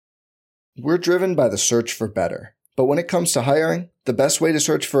We're driven by the search for better. But when it comes to hiring, the best way to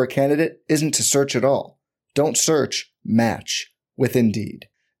search for a candidate isn't to search at all. Don't search, match with Indeed.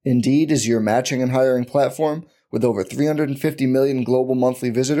 Indeed is your matching and hiring platform with over 350 million global monthly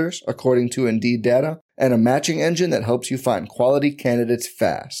visitors, according to Indeed data, and a matching engine that helps you find quality candidates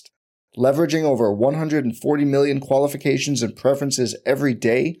fast. Leveraging over 140 million qualifications and preferences every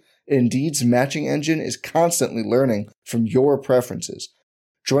day, Indeed's matching engine is constantly learning from your preferences.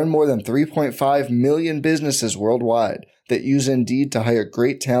 Join more than 3.5 million businesses worldwide that use Indeed to hire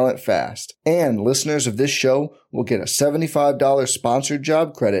great talent fast. And listeners of this show will get a $75 sponsored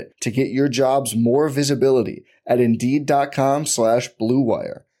job credit to get your jobs more visibility at Indeed.com/Blue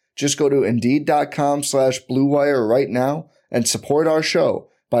Wire. Just go to Indeed.com/Blue Wire right now and support our show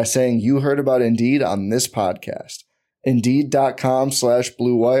by saying you heard about Indeed on this podcast.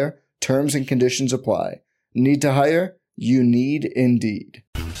 Indeed.com/Blue Wire. Terms and conditions apply. Need to hire? You need Indeed.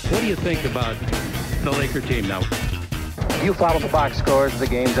 What do you think about the Laker team now? You follow the box scores of the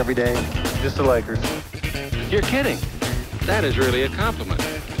games every day? Just the Lakers. You're kidding. That is really a compliment.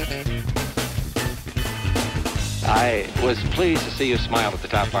 I was pleased to see you smile at the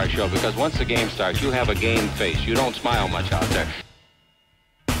top of our show because once the game starts, you have a game face. You don't smile much out there.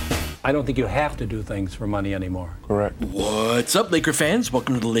 I don't think you have to do things for money anymore. Correct. What's up, Laker fans?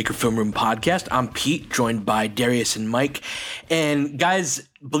 Welcome to the Laker Film Room Podcast. I'm Pete, joined by Darius and Mike. And guys,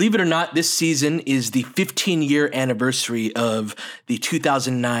 believe it or not, this season is the 15-year anniversary of the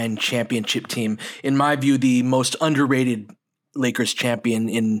 2009 championship team. In my view, the most underrated Lakers champion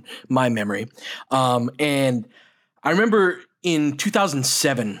in my memory. And I remember in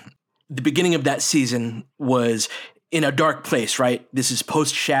 2007, the beginning of that season was in a dark place, right? This is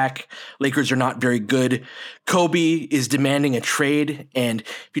post-Shaq. Lakers are not very good. Kobe is demanding a trade. And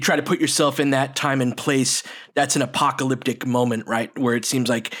if you try to put yourself in that time and place, that's an apocalyptic moment, right? Where it seems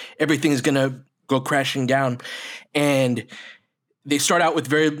like everything is going to go crashing down. And they start out with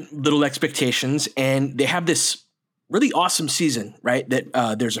very little expectations. And they have this really awesome season, right?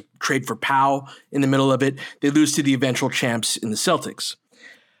 That there's a trade for Powell in the middle of it. They lose to the eventual champs in the Celtics.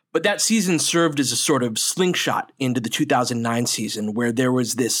 But that season served as a sort of slingshot into the 2009 season where there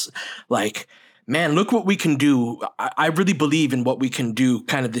was this like, man, look what we can do. I really believe in what we can do,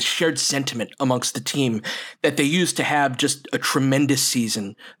 kind of this shared sentiment amongst the team that they used to have just a tremendous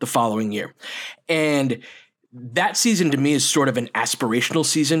season the following year. And that season to me is sort of an aspirational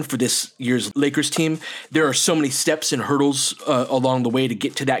season for this year's Lakers team. There are so many steps and hurdles along the way to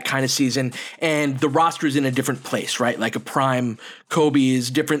get to that kind of season. And the roster is in a different place, right? Like a prime Kobe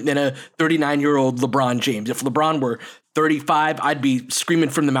is different than a 39-year-old LeBron James. If LeBron were 35, I'd be screaming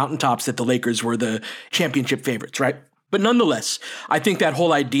from the mountaintops that the Lakers were the championship favorites, right? But nonetheless, I think that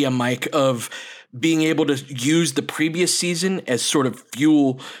whole idea, Mike, of being able to use the previous season as sort of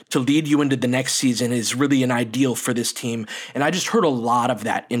fuel to lead you into the next season is really an ideal for this team. And I just heard a lot of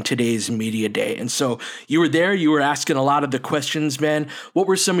that in today's media day. And so you were there, you were asking a lot of the questions, man. What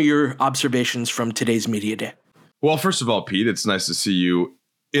were some of your observations from today's media day? Well, first of all, Pete, it's nice to see you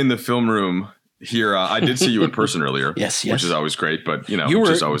in the film room here. I did see you in person earlier, yes, which is always great, but you were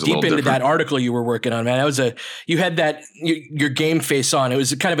just always deep a little into different. that article you were working on, man. You had that your game face on. It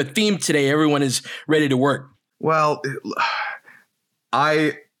was kind of a theme today. Everyone is ready to work. Well,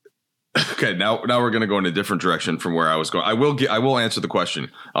 okay. Now we're going to go in a different direction from where I was going. I will answer the question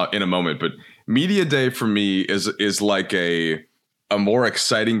in a moment, but media day for me is like a more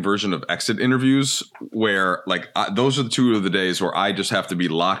exciting version of exit interviews where those are the two of the days where I just have to be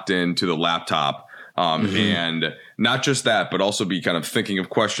locked into the laptop and not just that, but also be kind of thinking of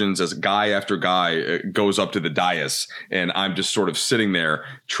questions as guy after guy goes up to the dais. And I'm just sort of sitting there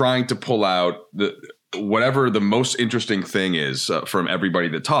trying to pull out whatever the most interesting thing is from everybody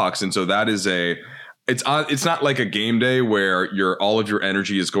that talks. And so that is it's not like a game day where all of your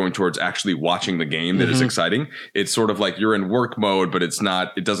energy is going towards actually watching the game that is exciting. It's sort of like you're in work mode, but it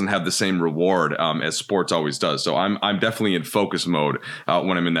doesn't have the same reward as sports always does. So I'm definitely in focus mode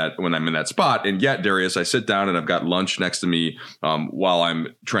when I'm in that spot. And yet, Darius, I sit down and I've got lunch next to me while I'm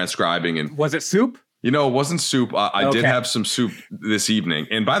transcribing. And was it soup? It wasn't soup. I did have some soup this evening.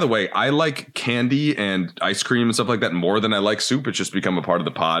 And by the way, I like candy and ice cream and stuff like that more than I like soup. It's just become a part of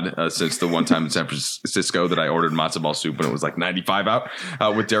the pod since the one time in San Francisco that I ordered matzo ball soup when it was like 95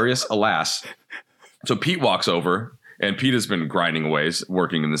 out with Darius, alas. So Pete walks over. And Pete has been grinding away,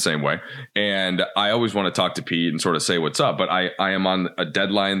 working in the same way. And I always want to talk to Pete and sort of say what's up. But I am on a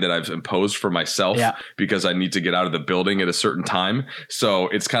deadline that I've imposed for myself because I need to get out of the building at a certain time. So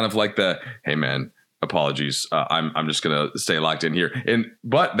it's kind of like hey, man, apologies. I'm just gonna stay locked in here.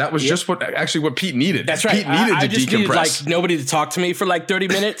 But that was just what Pete needed. That's right. Pete needed I to just decompress. needed nobody to talk to me for 30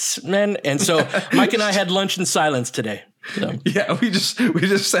 minutes, man. And so Mike and I had lunch in silence today. So. Yeah, we just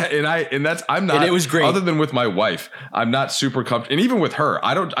sat and that's I'm not. And it was great. Other than with my wife, I'm not super comfortable, and even with her,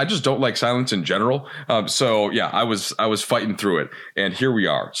 I just don't like silence in general. So yeah, I was fighting through it, and here we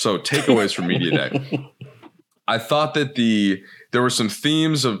are. So takeaways from Media Day. I thought that there were some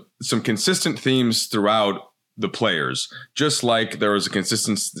consistent themes throughout the players, just like there was a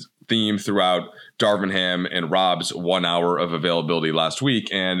consistent theme throughout Darvin Ham and Rob's 1 hour of availability last week,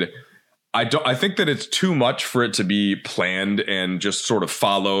 and I think that it's too much for it to be planned and just sort of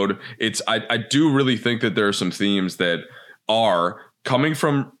followed. I do really think that there are some themes that are coming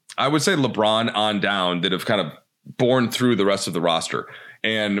from, I would say, LeBron on down that have kind of borne through the rest of the roster.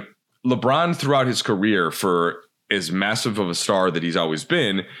 And LeBron throughout his career, for as massive of a star that he's always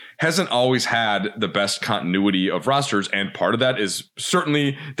been, hasn't always had the best continuity of rosters. And part of that is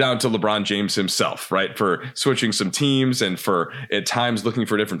certainly down to LeBron James himself, right? For switching some teams and for at times looking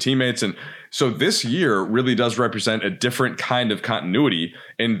for different teammates. And so this year really does represent a different kind of continuity.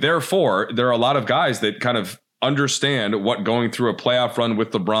 And therefore, there are a lot of guys that kind of understand what going through a playoff run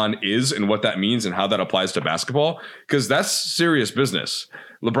with LeBron is and what that means and how that applies to basketball, because that's serious business.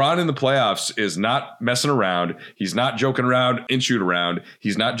 LeBron in the playoffs is not messing around. He's not joking around and shoot around.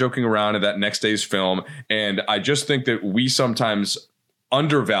 He's not joking around in that next day's film. And I just think that we sometimes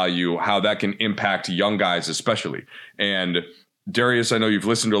undervalue how that can impact young guys, especially. And Darius, I know you've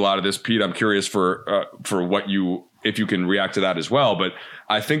listened to a lot of this. Pete, I'm curious for if you can react to that as well. But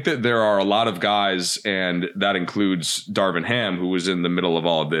I think that there are a lot of guys, and that includes Darvin Ham, who was in the middle of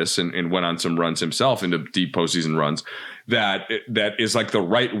all of this and went on some runs himself into deep postseason runs, that is like the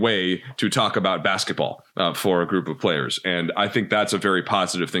right way to talk about basketball for a group of players. And I think that's a very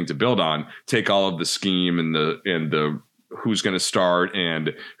positive thing to build on. Take all of the scheme and the who's going to start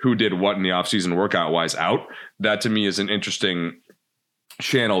and who did what in the offseason workout wise out. That to me is an interesting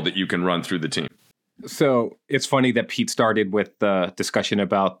channel that you can run through the team. So it's funny that Pete started with the discussion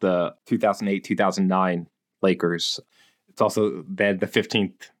about the 2008-2009 Lakers. It's also the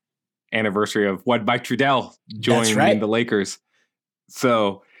 15th anniversary of when Mike Trudell joined the Lakers.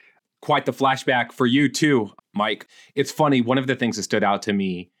 So quite the flashback for you too, Mike. It's funny. One of the things that stood out to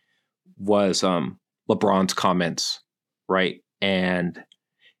me was LeBron's comments, right? And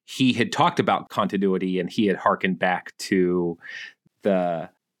he had talked about continuity, and he had hearkened back to the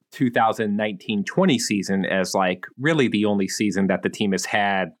 2019-20 season as like really the only season that the team has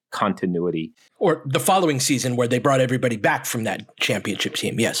had continuity. Or the following season where they brought everybody back from that championship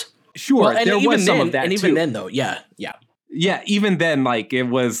team. Yes. Sure. Well, there was some of that and too. even then though, yeah. Yeah, even then, like it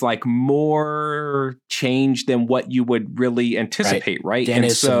was like more change than what you would really anticipate, right?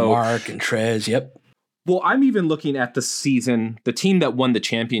 Dennis and Mark and Trez, yep. Well, I'm even looking at the season, the team that won the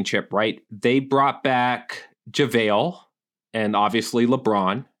championship, right? They brought back JaVale and obviously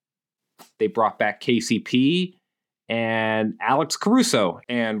LeBron. They brought back KCP and Alex Caruso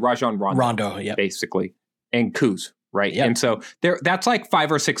and Rajon Rondo, yep. Basically, and Kuz, right? Yep. And so that's like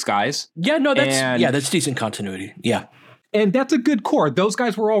 5 or 6 guys. Yeah, no, that's decent continuity. Yeah. And that's a good core. Those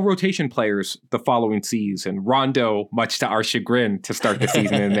guys were all rotation players the following season. Rondo, much to our chagrin, to start the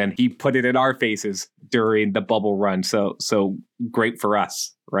season, and then he put it in our faces during the bubble run. So great for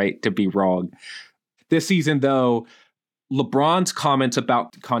us, right, to be wrong. This season, though, LeBron's comments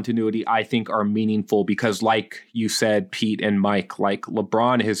about continuity, I think, are meaningful because, like you said, Pete and Mike, like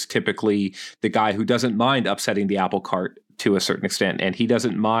LeBron is typically the guy who doesn't mind upsetting the apple cart to a certain extent, and he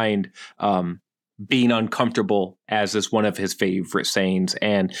doesn't mind being uncomfortable, as is one of his favorite sayings.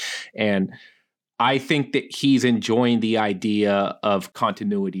 And I think that he's enjoying the idea of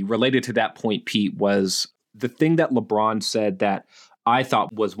continuity. Related to that point, Pete, was the thing that LeBron said that I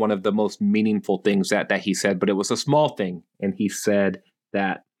thought was one of the most meaningful things that he said, but it was a small thing. And he said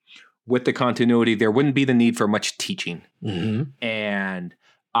that with the continuity, there wouldn't be the need for much teaching. Mm-hmm. And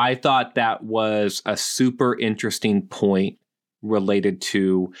I thought that was a super interesting point related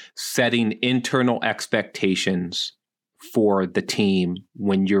to setting internal expectations for the team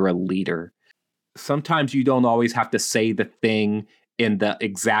when you're a leader. Sometimes you don't always have to say the thing in the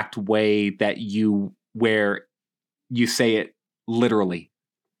exact way where you say it literally,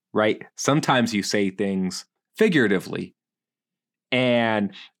 right? Sometimes you say things figuratively.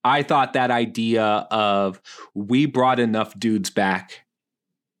 And I thought that idea of we brought enough dudes back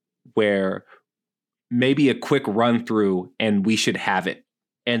where maybe a quick run through and we should have it.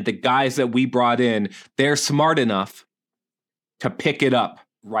 And the guys that we brought in, they're smart enough to pick it up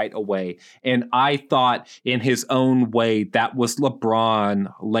right away. And I thought in his own way, that was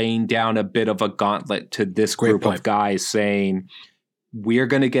LeBron laying down a bit of a gauntlet to this group of guys saying, we're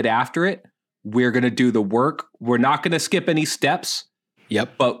going to get after it. We're going to do the work. We're not going to skip any steps.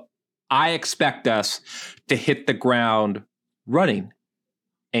 Yep. But I expect us to hit the ground running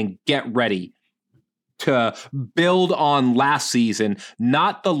and get ready to build on last season,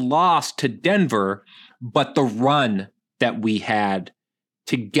 not the loss to Denver, but the run that we had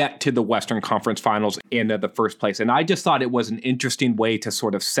to get to the Western Conference Finals in the first place. And I just thought it was an interesting way to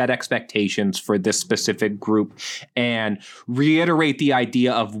sort of set expectations for this specific group and reiterate the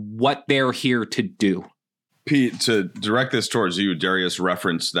idea of what they're here to do. Pete, to direct this towards you, Darius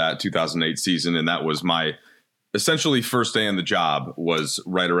referenced that 2008 season, and that was my essentially first day on the job, was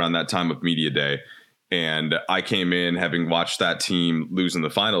right around that time of media day. And I came in having watched that team lose in the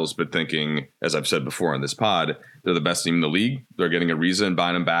finals, but thinking, as I've said before on this pod, they're the best team in the league. They're getting Ariza and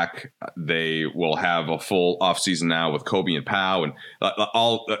buying them back. They will have a full offseason now with Kobe and Pau, and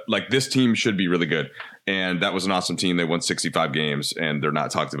all like this team should be really good. And that was an awesome team. They won 65 games, and they're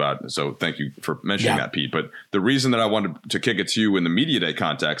not talked about. So thank you for mentioning that, Pete. But the reason that I wanted to kick it to you in the media day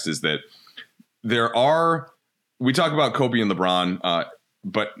context is that we talk about Kobe and LeBron,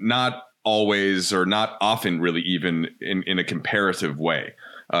 but not always, or not often really, even in a comparative way.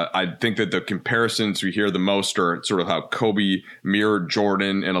 I think that the comparisons we hear the most are sort of how Kobe mirrored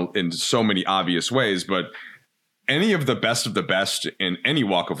Jordan in so many obvious ways, but any of the best in any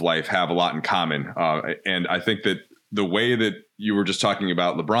walk of life have a lot in common. And I think that the way that you were just talking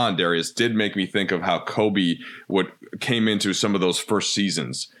about LeBron, Darius, did make me think of how Kobe came into some of those first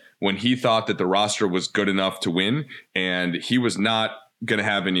seasons when he thought that the roster was good enough to win, and he was not going to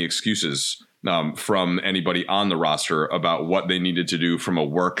have any excuses from anybody on the roster about what they needed to do from a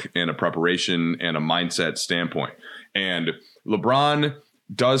work and a preparation and a mindset standpoint. And LeBron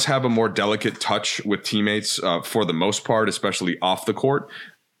does have a more delicate touch with teammates for the most part, especially off the court.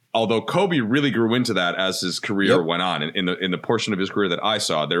 Although Kobe really grew into that as his career went on. In the portion of his career that I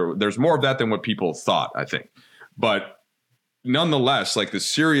saw, there's more of that than what people thought, I think. But nonetheless, like the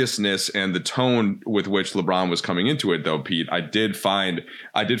seriousness and the tone with which LeBron was coming into it, though, Pete, I did find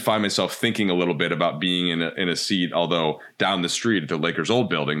myself thinking a little bit about being in a seat, although down the street at the Lakers' old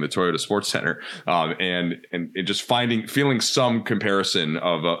building, the Toyota Sports Center, and it just feeling some comparison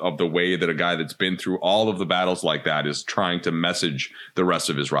of the way that a guy that's been through all of the battles like that is trying to message the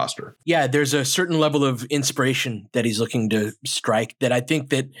rest of his roster. Yeah, there's a certain level of inspiration that he's looking to strike that I think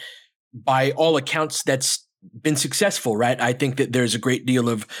that by all accounts that's been successful, right? I think that there's a great deal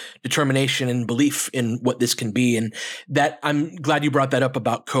of determination and belief in what this can be. And that I'm glad you brought that up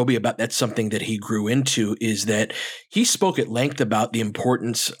about Kobe, about that's something that he grew into, is that he spoke at length about the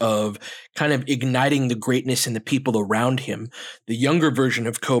importance of kind of igniting the greatness in the people around him. The younger version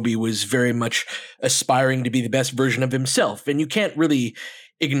of Kobe was very much aspiring to be the best version of himself. And you can't really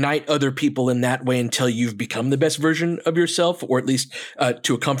ignite other people in that way until you've become the best version of yourself, or at least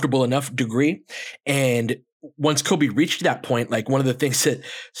to a comfortable enough degree. And once Kobe reached that point, like one of the things that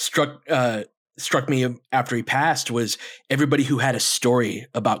struck me after he passed was everybody who had a story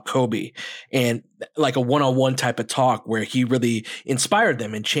about Kobe, and like a one-on-one type of talk where he really inspired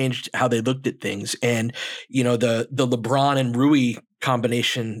them and changed how they looked at things. And, you know, the LeBron and Rui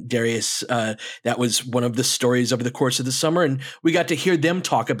combination, Darius, that was one of the stories over the course of the summer. And we got to hear them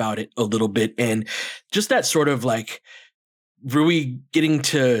talk about it a little bit. And just that sort of like Rui getting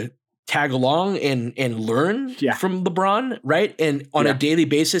to tag along and learn from LeBron, right? And on a daily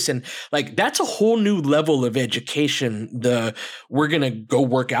basis. And like, that's a whole new level of education. We're going to go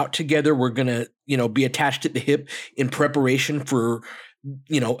work out together. We're going to, you know, be attached at the hip in preparation for,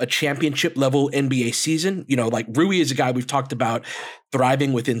 you know, a championship level NBA season. You know, like Rui is a guy we've talked about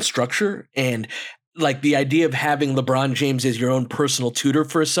thriving within structure, and like the idea of having LeBron James as your own personal tutor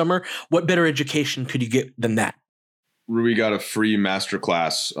for a summer. What better education could you get than that? Rui got a free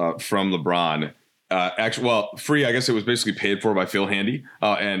masterclass from LeBron. Free. I guess it was basically paid for by Phil Handy,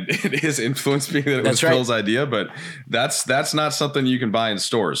 and his influence being that it was Phil's idea. But that's not something you can buy in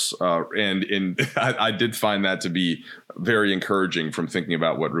stores. I did find that to be very encouraging from thinking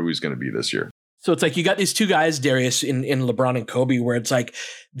about what Rui's going to be this year. So it's like you got these two guys, Darius, in LeBron and Kobe, where it's like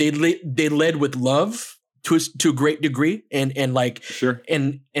they led with love to a great degree, and like sure.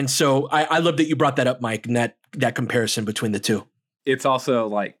 And so I love that you brought that up, Mike, and that comparison between the two. It's also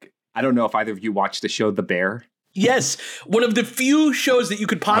like, I don't know if either of you watched the show The Bear. Yes, one of the few shows that you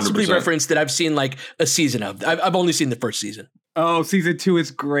could possibly 100%. Reference that I've seen like a season of. I've only seen the first season. Oh, season 2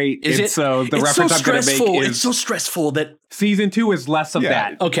 is great. Is it? So the reference I'm going to make is it's so stressful that season 2 is less of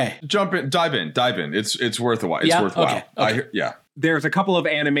that. Okay, dive in. It's worth a while. It's worthwhile. Okay. Yeah. there's a couple of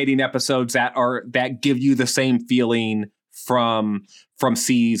animating episodes that give you the same feeling from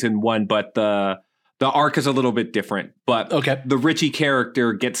season 1, but the arc is a little bit different. But the Richie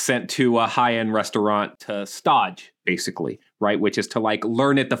character gets sent to a high-end restaurant to stage, basically, right? Which is to like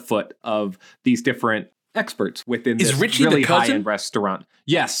learn at the foot of these different experts within this Richie really the cousin? high-end restaurant.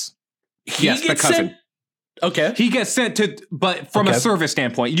 Yes. He yes, the gets cousin. sent? Okay. He gets sent to, but from a service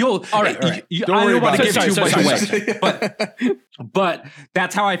standpoint, all right. Don't I worry don't want to about give it. too much Sorry. away. But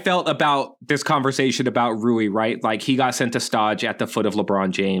that's how I felt about this conversation about Rui, right? Like he got sent to stage at the foot of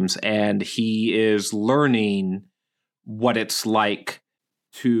LeBron James, and he is learning what it's like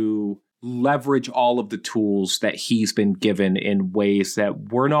to leverage all of the tools that he's been given in ways that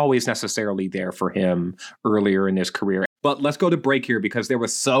weren't always necessarily there for him earlier in his career. But let's go to break here because there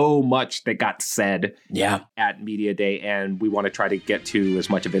was so much that got said at Media Day, and we want to try to get to as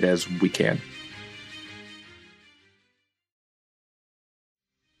much of it as we can.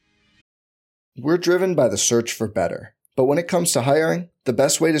 We're driven by the search for better. But when it comes to hiring, the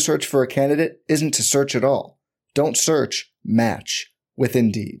best way to search for a candidate isn't to search at all. Don't search, match with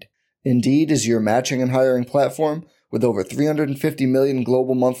Indeed. Indeed is your matching and hiring platform with over 350 million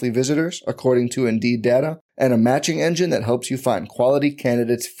global monthly visitors, according to Indeed data, and a matching engine that helps you find quality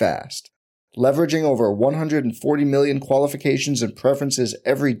candidates fast. Leveraging over 140 million qualifications and preferences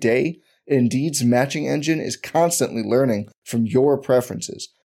every day, Indeed's matching engine is constantly learning from your preferences.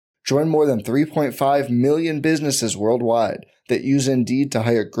 Join more than 3.5 million businesses worldwide that use Indeed to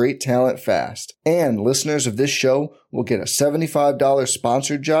hire great talent fast. And listeners of this show will get a $75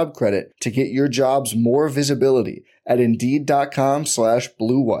 sponsored job credit to get your jobs more visibility at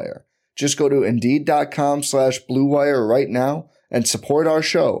Indeed.com/Blue Wire. Just go to Indeed.com/Blue Wire right now and support our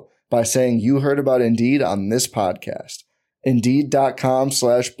show by saying you heard about Indeed on this podcast.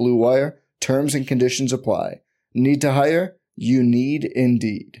 Indeed.com/Blue Wire. Terms and conditions apply. Need to hire? You need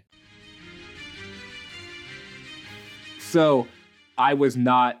Indeed. So I was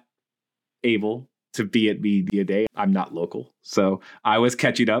not able to be at Media Day. I'm not local. So I was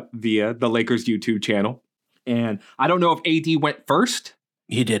catching up via the Lakers YouTube channel. And I don't know if AD went first.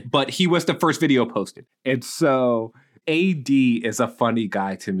 He did. But he was the first video posted. And so AD is a funny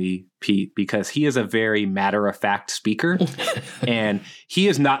guy to me, Pete, because he is a very matter-of-fact speaker. And he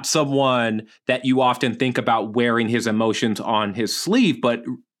is not someone that you often think about wearing his emotions on his sleeve, but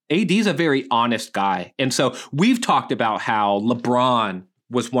AD is a very honest guy. And so we've talked about how LeBron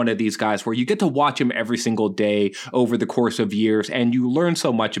was one of these guys where you get to watch him every single day over the course of years, and you learn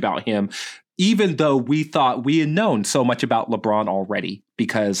so much about him, even though we thought we had known so much about LeBron already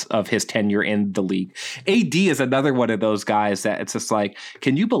because of his tenure in the league. AD is another one of those guys that it's just like,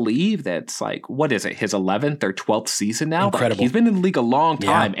 can you believe that it's like, what is it, his 11th or 12th season now? Incredible. Like, he's been in the league a long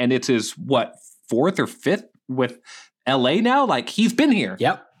time, and it's his, 4th or 5th with LA now? Like, he's been here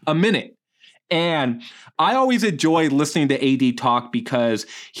a minute. And I always enjoy listening to AD talk because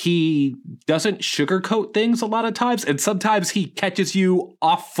he doesn't sugarcoat things a lot of times. And sometimes he catches you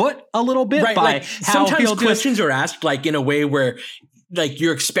off foot a little bit. Right. By Like how sometimes questions are asked like in a way where like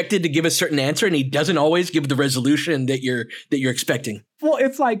you're expected to give a certain answer and he doesn't always give the resolution that you're expecting. Well,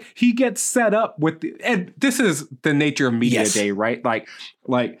 it's like he gets set up with and this is the nature of Media Day, right? Like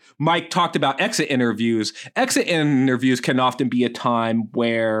Mike talked about exit interviews. Exit interviews can often be a time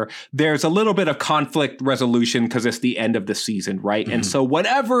where there's a little bit of conflict resolution because it's the end of the season, right? Mm-hmm. And so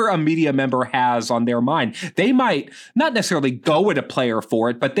whatever a media member has on their mind, they might not necessarily go at a player for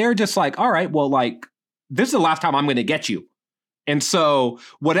it, but they're just like, all right, well, like, this is the last time I'm going to get you. And so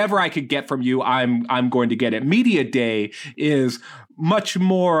whatever I could get from you, I'm going to get it. Media Day is much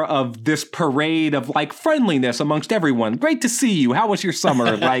more of this parade of like friendliness amongst everyone. Great to see you. How was your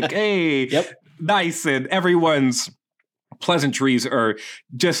summer? Like, hey, nice. And everyone's pleasantries are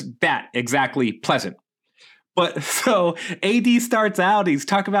just that, exactly pleasant. But so AD starts out, he's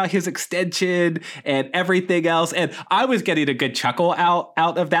talking about his extension and everything else. And I was getting a good chuckle out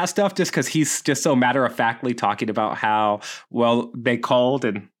of that stuff just because he's just so matter-of-factly talking about how, well, they called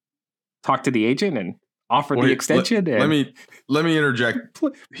and talked to the agent and offered the extension. Let me interject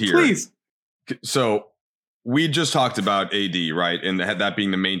here. Please. So we just talked about AD, right? And that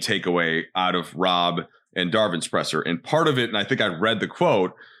being the main takeaway out of Rob and Darvin's presser. And part of it, and I think I read the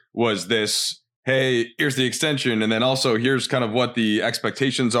quote, was this, hey, here's the extension. And then also here's kind of what the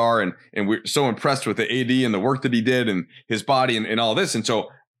expectations are. And we're so impressed with the AD and the work that he did and his body and all this. And so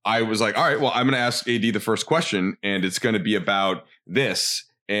I was like, all right, well, I'm going to ask AD the first question and it's going to be about this.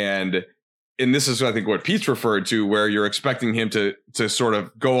 And this is, I think, what Pete's referred to, where you're expecting him to sort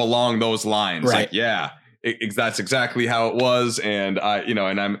of go along those lines. Right. Like, yeah, that's exactly how it was. And I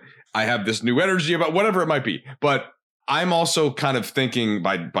have this new energy about whatever it might be. But I'm also kind of thinking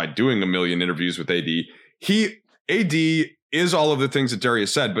by doing a million interviews with AD, AD is all of the things that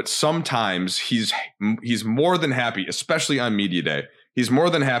Darius said, but sometimes he's more than happy, especially on media day. He's more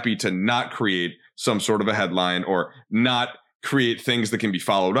than happy to not create some sort of a headline or not create things that can be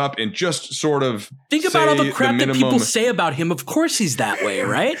followed up and just sort of think about all the crap that people say about him. Of course he's that way,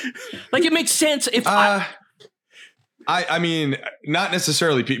 right? Like it makes sense if I mean, not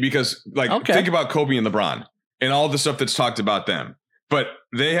necessarily, Pete, because think about Kobe and LeBron and all the stuff that's talked about them. But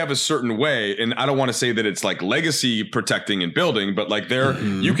they have a certain way, and I don't want to say that it's like legacy protecting and building, but like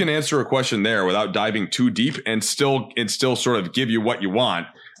you can answer a question there without diving too deep and still sort of give you what you want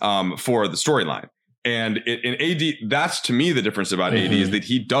for the storyline. And in AD, that's to me the difference about AD is that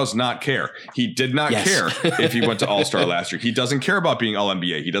he does not care. He did not care if he went to All-Star last year. He doesn't care about being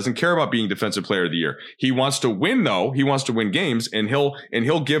All-NBA. He doesn't care about being Defensive Player of the Year. He wants to win, though. He wants to win games, and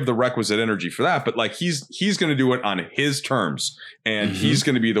he'll give the requisite energy for that. But like he's going to do it on his terms, and he's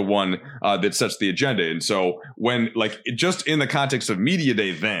going to be the one that sets the agenda. And so when just in the context of media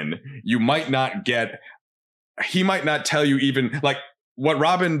day, then you might not get. He might not tell you even like. What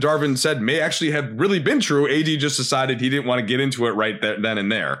Robin Darvin said may actually have really been true. AD just decided he didn't want to get into it right there, then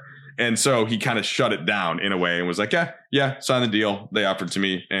and there. And so he kind of shut it down in a way and was like, yeah, sign the deal. They offered to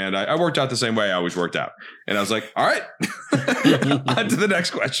me. And I worked out the same way I always worked out. And I was like, all right, on to the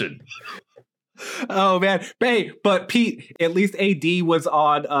next question. Oh, man. Hey, but Pete, at least AD was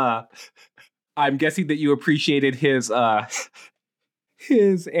on. I'm guessing that you appreciated his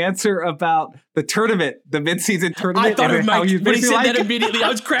answer about the tournament, the midseason tournament. I thought of Mike when he said that immediately. I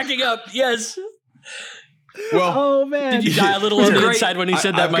was cracking up. Yes. Well, oh man, did you die a little on the inside when he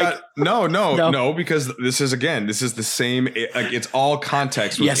said that, Mike? No, because this is the same. It's all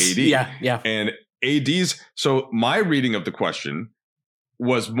context with AD. Yeah. And AD's. So my reading of the question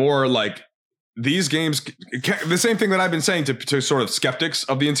was more like these games, the same thing that I've been saying to sort of skeptics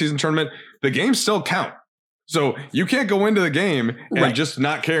of the in-season tournament. The games still count. So you can't go into the game and just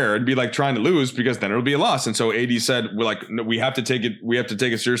not care and be like trying to lose because then it'll be a loss. And so AD said, we have to take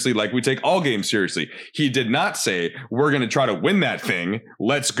it seriously. Like we take all games seriously. He did not say we're going to try to win that thing.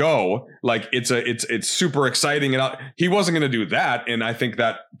 Let's go. Like it's super exciting. And he wasn't going to do that. And I think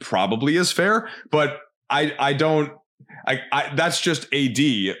that probably is fair, but I that's just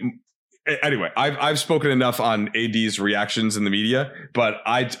AD. Anyway, I've spoken enough on AD's reactions in the media, but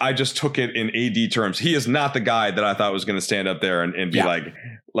I just took it in AD terms. He is not the guy that I thought was going to stand up there and be like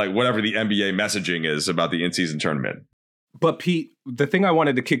whatever the NBA messaging is about the in-season tournament. But Pete, the thing I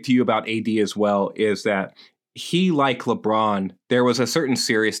wanted to kick to you about AD as well is that he, like LeBron, there was a certain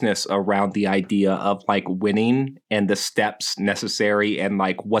seriousness around the idea of like winning and the steps necessary and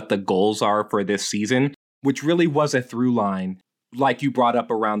like what the goals are for this season, which really was a through line. Like you brought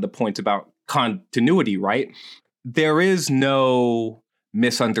up around the points about continuity, right? There is no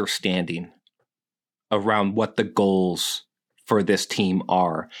misunderstanding around what the goals for this team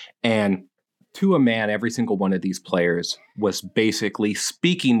are. And to a man, every single one of these players was basically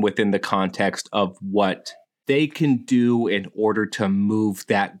speaking within the context of what they can do in order to move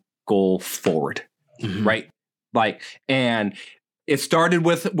that goal forward, right? Like, and it started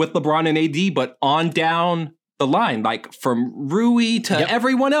with LeBron and AD, but on down the line, like from Rui to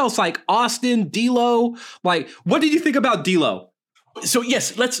everyone else, like Austin, D'Lo. Like, what did you think about D'Lo? So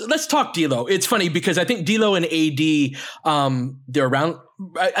yes, let's talk D'Lo. It's funny because I think D'Lo and AD, they're around.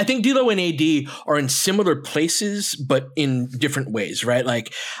 I think D'Lo and AD are in similar places, but in different ways, right?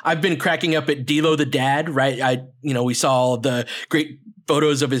 Like I've been cracking up at D'Lo the dad, right? We saw the great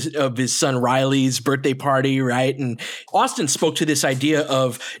photos of his son Riley's birthday party, right? And Austin spoke to this idea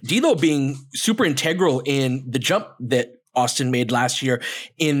of D'Lo being super integral in the jump that Austin made last year,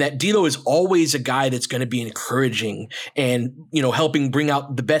 in that D'Lo is always a guy that's going to be encouraging and, helping bring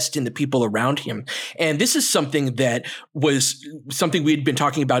out the best in the people around him. And this is something that was something we'd been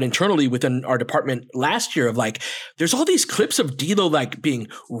talking about internally within our department last year of like, there's all these clips of D'Lo like being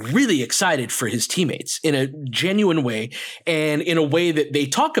really excited for his teammates in a genuine way and in a way that they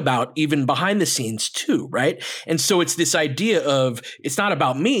talk about even behind the scenes too, right? And so it's this idea of, it's not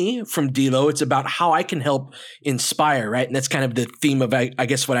about me from D'Lo, it's about how I can help inspire, right? And that's kind of the theme of, I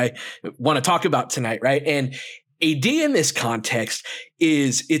guess, what I want to talk about tonight, right? And AD in this context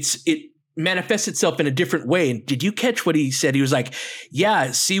it manifests itself in a different way. And did you catch what he said? He was like, yeah,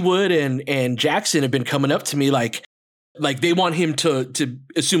 Seawood and Jackson have been coming up to me like they want him to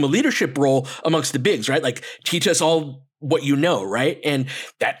assume a leadership role amongst the bigs, right? Like teach us all what you know, right? And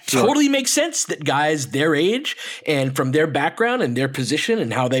that totally makes sense that guys their age and from their background and their position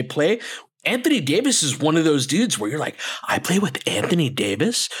and how they play, Anthony Davis is one of those dudes where you're like, I play with Anthony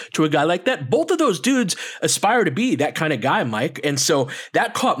Davis, to a guy like that. Both of those dudes aspire to be that kind of guy, Mike. And so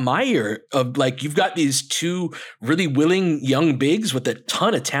that caught my ear of like, you've got these two really willing young bigs with a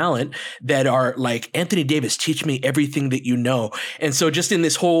ton of talent that are like, Anthony Davis, teach me everything that you know. And so just in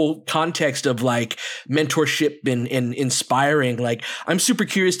this whole context of like mentorship and inspiring, like I'm super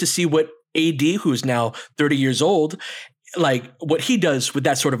curious to see what AD, who's now 30 years old, like what he does with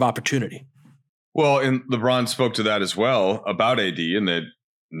that sort of opportunity. Well, and LeBron spoke to that as well about AD, and that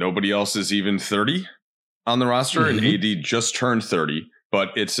nobody else is even 30 on the roster, and AD just turned 30, but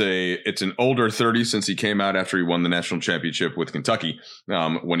it's an older 30 since he came out after he won the national championship with Kentucky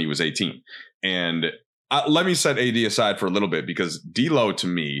when he was 18. And let me set AD aside for a little bit, because D'Lo to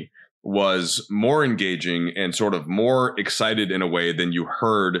me was more engaging and sort of more excited in a way than you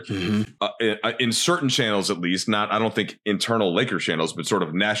heard in certain channels, at least. Not, I don't think internal Lakers channels, but sort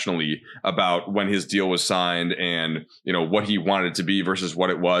of nationally, about when his deal was signed and, you know, what he wanted to be versus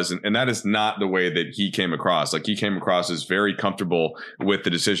what it was. And that is not the way that he came across. Like, he came across as very comfortable with the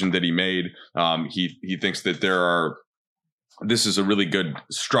decision that he made. He thinks that this is a really good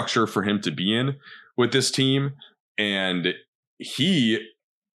structure for him to be in with this team. And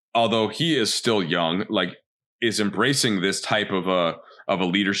although he is still young, like, is embracing this type of a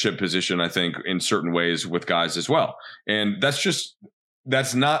leadership position, I think, in certain ways with guys as well. And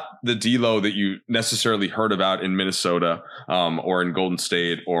that's not the D'Lo that you necessarily heard about in Minnesota or in Golden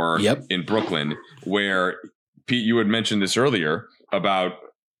State or in Brooklyn, where, Pete, you had mentioned this earlier about,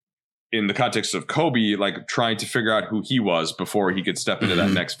 in the context of Kobe, like trying to figure out who he was before he could step into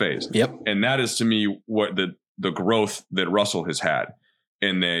that next phase. And that is, to me, what the growth that Russell has had.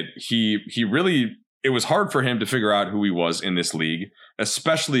 And that he really, it was hard for him to figure out who he was in this league,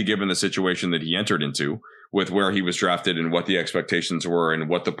 especially given the situation that he entered into with where he was drafted and what the expectations were and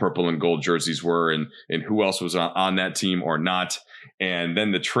what the purple and gold jerseys were and who else was on that team or not. And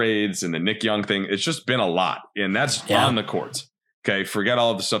then the trades and the Nick Young thing. It's just been a lot. And that's on the court. Okay, forget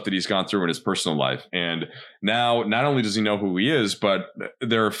all of the stuff that he's gone through in his personal life. And now, not only does he know who he is, but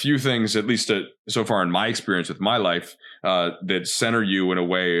there are a few things, at least so far in my experience with my life, that center you in a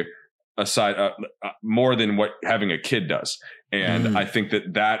way aside more than what having a kid does. And I think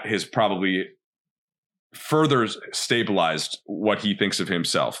that has probably further stabilized what he thinks of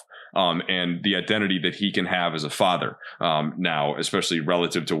himself and the identity that he can have as a father now, especially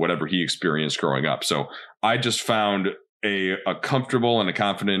relative to whatever he experienced growing up. So I just found a comfortable and a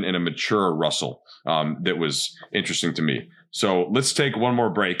confident and a mature Russell that was interesting to me. So let's take one more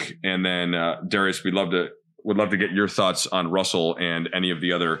break, and then Darius, would love to get your thoughts on Russell and any of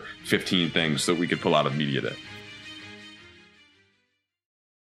the other 15 things that we could pull out of Media Day.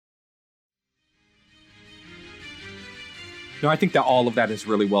 No, I think that all of that is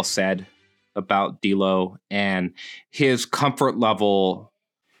really well said about D'Lo and his comfort level.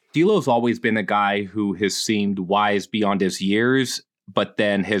 D'Lo's always been a guy who has seemed wise beyond his years, but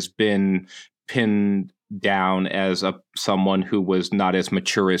then has been pinned down as someone who was not as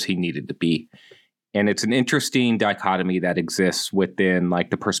mature as he needed to be. And it's an interesting dichotomy that exists within like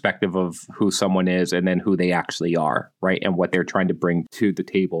the perspective of who someone is and then who they actually are, right? And what they're trying to bring to the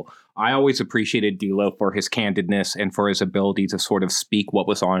table. I always appreciated D'Lo for his candidness and for his ability to sort of speak what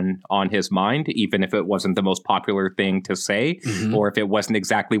was on his mind, even if it wasn't the most popular thing to say, or if it wasn't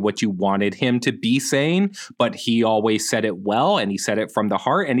exactly what you wanted him to be saying, but he always said it well, and he said it from the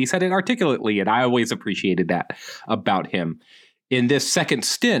heart, and he said it articulately, and I always appreciated that about him. In this second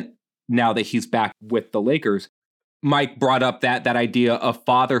stint, now that he's back with the Lakers, Mike brought up that idea of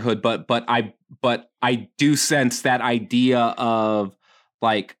fatherhood, but I do sense that idea of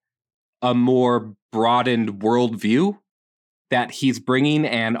like a more broadened worldview that he's bringing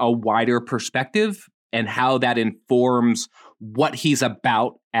and a wider perspective, and how that informs what he's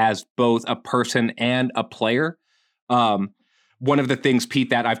about as both a person and a player. One of the things, Pete,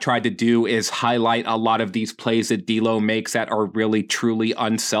 that I've tried to do is highlight a lot of these plays that D'Lo makes that are really, truly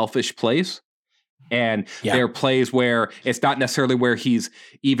unselfish plays. And they're plays where it's not necessarily where he's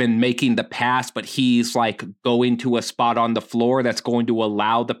even making the pass, but he's like going to a spot on the floor that's going to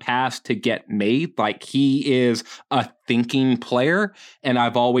allow the pass to get made. Like, he is a thinking player, and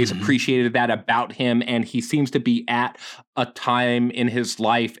I've always appreciated that about him. And he seems to be at a time in his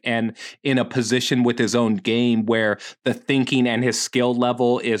life and in a position with his own game where the thinking and his skill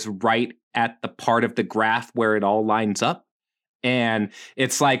level is right at the part of the graph where it all lines up. And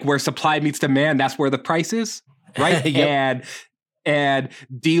it's like where supply meets demand, that's where the price is, right? And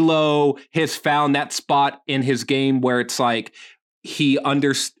D'Lo has found that spot in his game where it's like he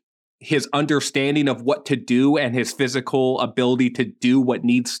his understanding of what to do and his physical ability to do what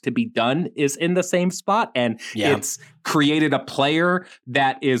needs to be done is in the same spot. And it's created a player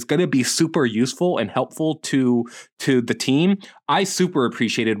that is going to be super useful and helpful to the team. I super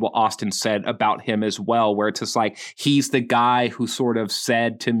appreciated what Austin said about him as well, where it's just like, he's the guy who sort of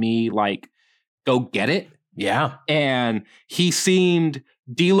said to me, like, go get it. Yeah. And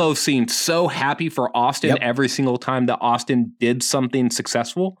D'Lo seemed so happy for Austin every single time that Austin did something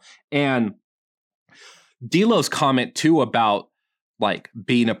successful. And D'Lo's comment too about like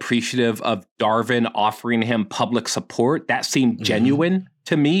being appreciative of Darvin offering him public support, that seemed genuine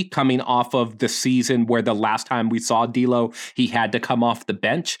to me, coming off of the season where the last time we saw D'Lo, he had to come off the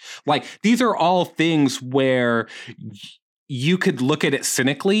bench. Like, these are all things where you could look at it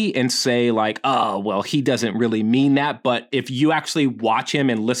cynically and say like, oh, well, he doesn't really mean that. But if you actually watch him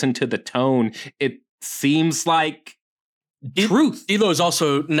and listen to the tone, it seems like truth. D'Lo is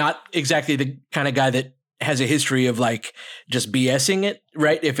also not exactly the kind of guy that has a history of like just BSing it,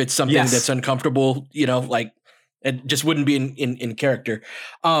 right? If it's something that's uncomfortable, you know, like it just wouldn't be in character.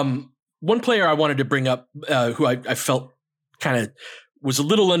 One player I wanted to bring up who I felt kind of was a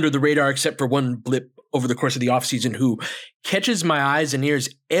little under the radar, except for one blip over the course of the offseason, who catches my eyes and ears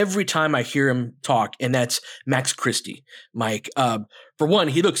every time I hear him talk, and that's Max Christie, Mike. For one,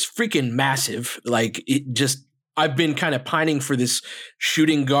 he looks freaking massive. Like, I've been kind of pining for this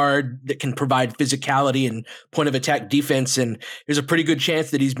shooting guard that can provide physicality and point of attack defense. And there's a pretty good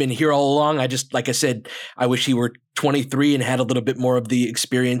chance that he's been here all along. Like I said, I wish he were 23 and had a little bit more of the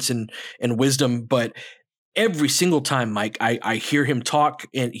experience and wisdom. But every single time, Mike, I hear him talk,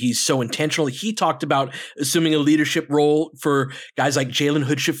 and he's so intentional. He talked about assuming a leadership role for guys like Jalen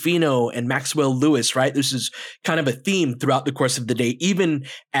Hood-Schifino and Maxwell Lewis, right? This is kind of a theme throughout the course of the day. Even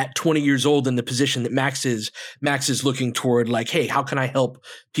at 20 years old in the position that Max is looking toward, like, hey, how can I help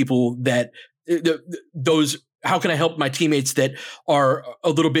people that how can I help my teammates that are a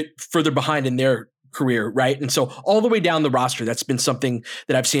little bit further behind in their career, right? And so all the way down the roster, that's been something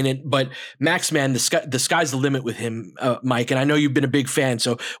that I've seen it. But Max, man, the sky's the limit with him, Mike. And I know you've been a big fan.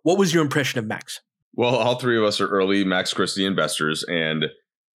 So what was your impression of Max? Well, all three of us are early Max Christie investors, and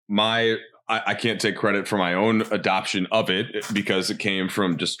I can't take credit for my own adoption of it because it came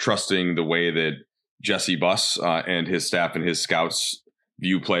from just trusting the way that Jesse Buss and his staff and his scouts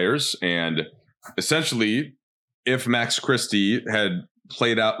view players. And essentially, if Max Christie had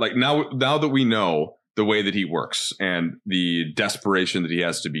played out, like now that we know the way that he works and the desperation that he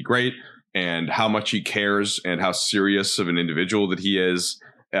has to be great and how much he cares and how serious of an individual that he is,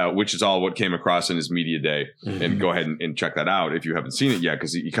 which is all what came across in his media day. And go ahead and check that out if you haven't seen it yet,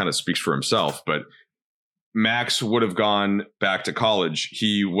 because he kind of speaks for himself. But Max would have gone back to college.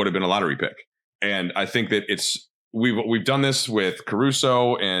 He would have been a lottery pick. And I think that we've done this with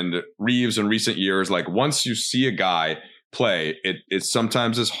Caruso and Reeves in recent years. Like, once you see a guy play, it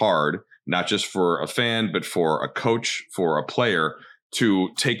sometimes is hard, not just for a fan, but for a coach, for a player, to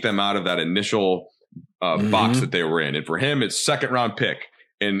take them out of that initial box that they were in. And for him, it's second round pick.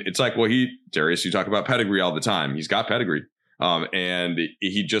 And it's like, well, Darius, you talk about pedigree all the time. He's got pedigree. And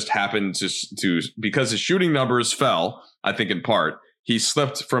he just happened to, because his shooting numbers fell, I think in part, he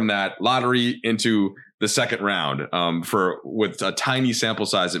slipped from that lottery into the second round with a tiny sample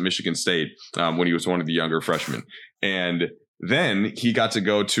size at Michigan State when he was one of the younger freshmen. And then he got to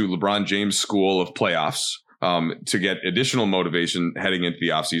go to LeBron James' school of playoffs to get additional motivation heading into the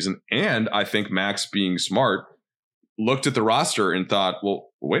offseason. And I think Max, being smart, looked at the roster and thought, well,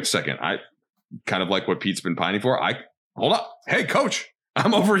 wait a second. I kind of like what Pete's been pining for. Hold up. Hey, coach,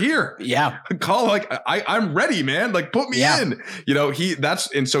 I'm over here. Yeah. Call, like, I'm ready, man. Like, put me in. You know,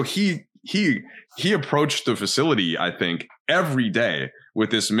 so he approached the facility, I think, every day with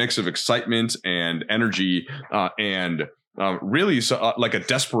this mix of excitement and energy and really like a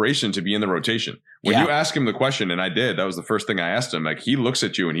desperation to be in the rotation. When you ask him the question, and I did, that was the first thing I asked him, like, he looks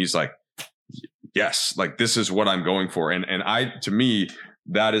at you and he's like, yes, like, this is what I'm going for. And to me,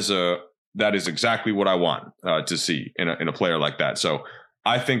 that is exactly what I want to see in a player like that. So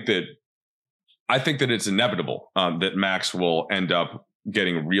I think that it's inevitable that Max will end up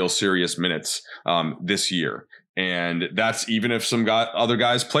getting real serious minutes this year. And that's even if other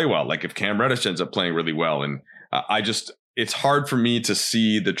guys play well, like if Cam Reddish ends up playing really well. And it's hard for me to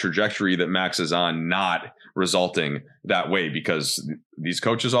see the trajectory that Max is on not resulting that way, because these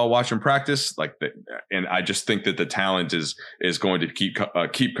coaches all watch him practice, and I just think that the talent is going to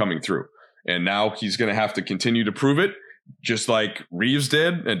keep coming through. And now he's going to have to continue to prove it, just like Reeves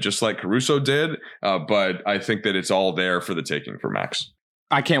did and just like Caruso did. But I think that it's all there for the taking for Max.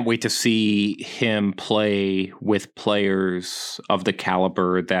 I can't wait to see him play with players of the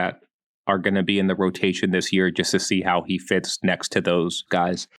caliber that are going to be in the rotation this year just to see how he fits next to those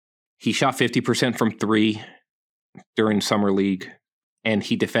guys. He shot 50% from 3 during Summer League, and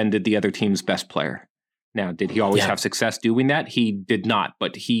he defended the other team's best player. Now, did he always have success doing that? He did not,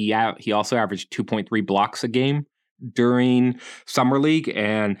 but he also averaged 2.3 blocks a game during Summer League,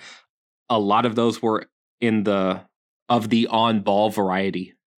 and a lot of those were in the on-ball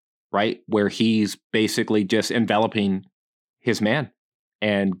variety, right? Where he's basically just enveloping his man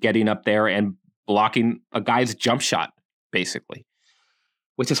and getting up there and blocking a guy's jump shot, basically,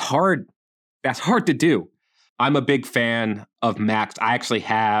 which is hard. That's hard to do. I'm a big fan of Max. I actually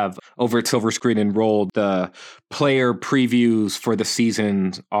have over at Silver Screen and Roll, the player previews for the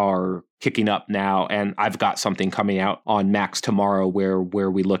season are kicking up now. And I've got something coming out on Max tomorrow where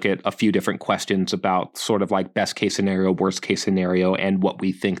we look at a few different questions about sort of like best case scenario, worst case scenario, and what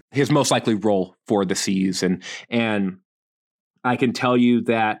we think his most likely role for the season. And I can tell you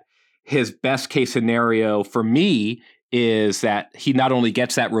that his best case scenario for me is that he not only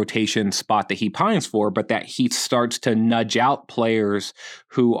gets that rotation spot that he pines for, but that he starts to nudge out players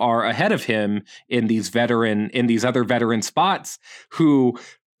who are ahead of him in these other veteran spots who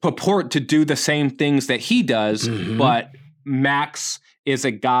purport to do the same things that he does, but Max is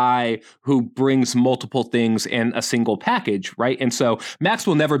a guy who brings multiple things in a single package, right? And so Max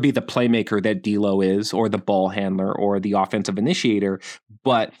will never be the playmaker that D'Lo is, or the ball handler, or the offensive initiator,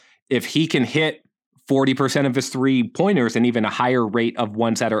 but if he can hit 40% of his 3-pointers and even a higher rate of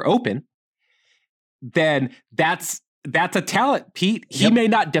ones that are open, then that's a talent, Pete. He may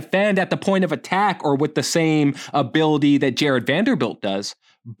not defend at the point of attack or with the same ability that Jared Vanderbilt does,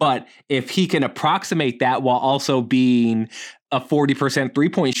 but if he can approximate that while also being a 40%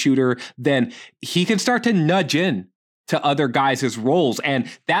 3-point shooter, then he can start to nudge in to other guys' roles. And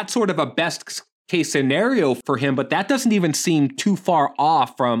that's sort of a best case scenario for him, but that doesn't even seem too far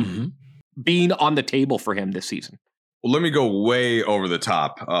off from being on the table for him this season. Well, let me go way over the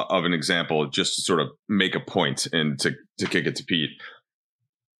top of an example just to sort of make a point and to kick it to Pete.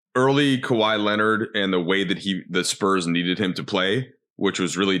 Early Kawhi Leonard and the way that the Spurs needed him to play, which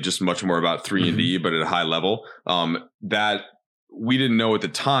was really just much more about 3-and-D, but at a high level, that we didn't know at the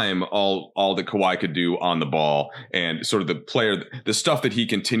time all that Kawhi could do on the ball and sort of the stuff that he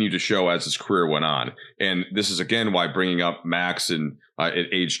continued to show as his career went on. And this is, again, why bringing up Max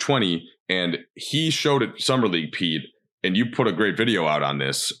at age 20, and he showed at Summer League, Pete, and you put a great video out on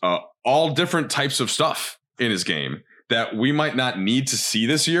this, all different types of stuff in his game that we might not need to see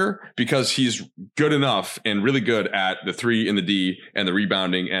this year because he's good enough and really good at the 3 and the D and the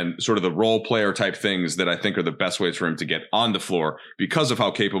rebounding and sort of the role player type things that I think are the best ways for him to get on the floor because of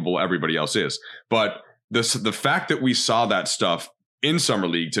how capable everybody else is. But the fact that we saw that stuff in Summer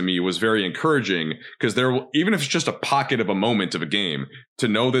League to me was very encouraging because even if it's just a pocket of a moment of a game, to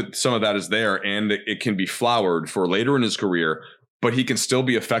know that some of that is there and it can be flowered for later in his career, but he can still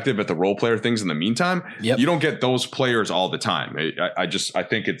be effective at the role player things in the meantime. You don't get those players all the time. I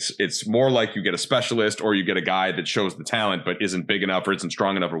think it's more like you get a specialist or you get a guy that shows the talent but isn't big enough or isn't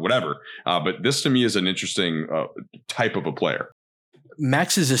strong enough or whatever. But this to me is an interesting type of a player.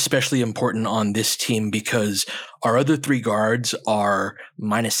 Max is especially important on this team because our other 3 guards are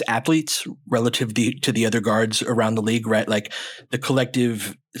minus athletes relative to the other guards around the league, right? Like the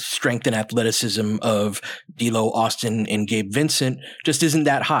collective strength and athleticism of D'Lo, Austin, and Gabe Vincent just isn't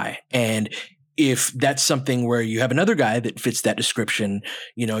that high. And if that's something where you have another guy that fits that description,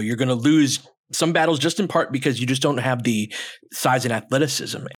 you're going to lose some battles just in part because you just don't have the size and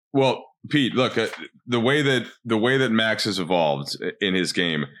athleticism. Well, Pete, look, the way that Max has evolved in his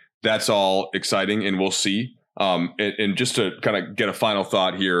game, that's all exciting, and we'll see. And just to kind of get a final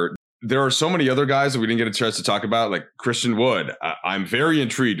thought here, there are so many other guys that we didn't get a chance to talk about, like Christian Wood. I'm very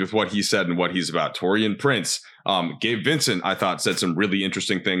intrigued with what he said and what he's about. Taurean Prince, Gabe Vincent, I thought said some really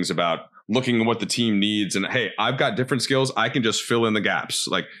interesting things about looking at what the team needs. And hey, I've got different skills. I can just fill in the gaps.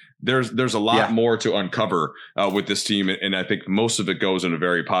 Like there's a lot more to uncover with this team. And I think most of it goes in a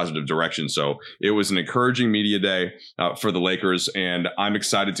very positive direction. So it was an encouraging media day for the Lakers. And I'm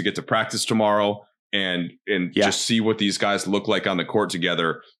excited to get to practice tomorrow and just see what these guys look like on the court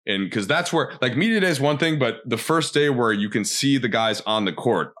together. And because that's where, like, media day is one thing, but the first day where you can see the guys on the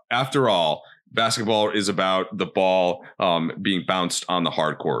court, after all, basketball is about the ball being bounced on the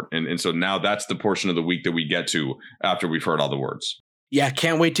hard court. And so now that's the portion of the week that we get to after we've heard all the words. Yeah,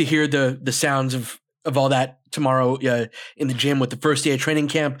 can't wait to hear the sounds of all that tomorrow in the gym with the first day of training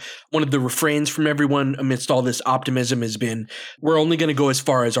camp. One of the refrains from everyone amidst all this optimism has been, we're only going to go as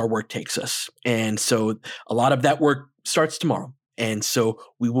far as our work takes us. And so a lot of that work starts tomorrow. And so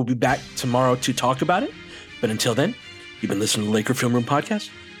we will be back tomorrow to talk about it. But until then, you've been listening to the Laker Film Room Podcast.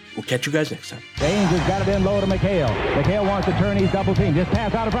 We'll catch you guys next time. James has got it in low to McHale. McHale wants to turn. He's double teamed. Just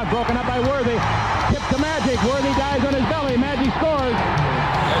pass out in front. Broken up by Worthy. Tip to Magic. Worthy dies on his belly. Magic scores.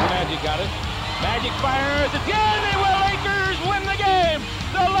 There's Magic got it. Magic fires. It's good. They will. Lakers win the game.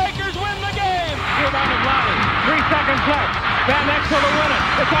 The Lakers win the game. Rebound of Lonnie. 3 seconds left. Van Exel to win it.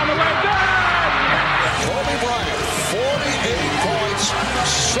 It's on the way. Good. Kobe Bryant, 48 points,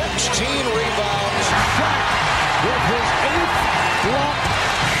 16 rebounds. Shaq with his 8th block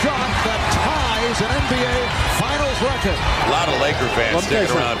shot that ties an NBA Finals record. A lot of Laker fans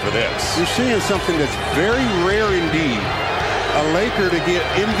sticking around for this. You're seeing something that's very rare indeed. A Laker to get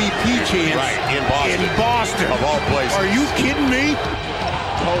MVP chance in Boston. Of all places. Are you kidding me?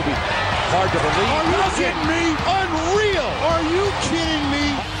 Kobe, hard to believe. Are you kidding me? Unreal. Are you kidding me?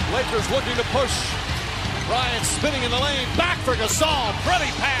 Lakers looking to push. Bryant spinning in the lane, back for Gasol, pretty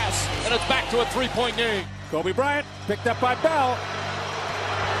pass, and it's back to a 3-point game. Kobe Bryant picked up by Bell.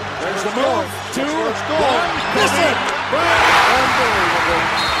 There's the move. 2, 1, miss it! Unbelievable.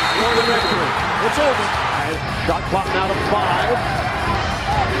 For the victory. It's over. Shot clock now to 5.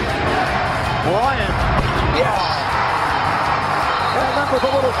 Bryant, yes! And that was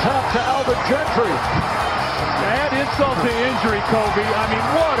a little tap to Alvin Gentry. Add insult to injury, Kobe. I mean,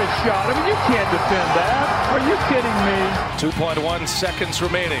 what a shot. I mean, you can't defend that. Are you kidding me? 2.1 seconds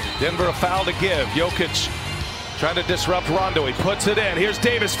remaining. Denver a foul to give. Jokic trying to disrupt Rondo. He puts it in. Here's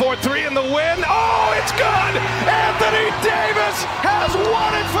Davis, 4-3 in the win. Oh, it's good! Anthony Davis has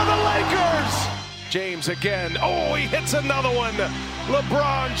won it for the Lakers! James again. Oh, he hits another one.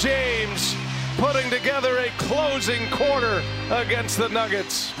 LeBron James putting together a closing quarter against the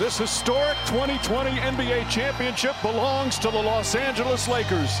Nuggets. This historic 2020 NBA championship belongs to the Los Angeles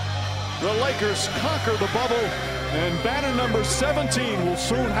Lakers. The Lakers conquer the bubble, and banner number 17 will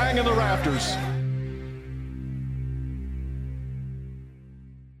soon hang in the rafters.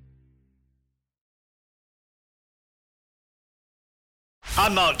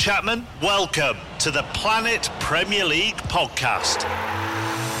 I'm Mark Chapman. Welcome to the Planet Premier League podcast.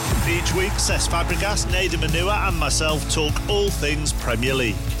 Each week, Cesc Fabregas, Nader Manua and myself talk all things Premier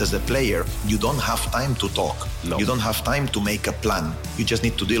League. As a player, you don't have time to talk. No. You don't have time to make a plan. You just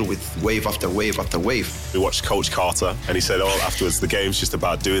need to deal with wave after wave after wave. We watched Coach Carter and he said, afterwards, the game's just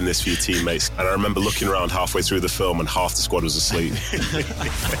about doing this for your teammates. And I remember looking around halfway through the film and half the squad was asleep.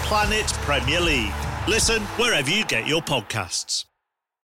 Planet Premier League. Listen wherever you get your podcasts.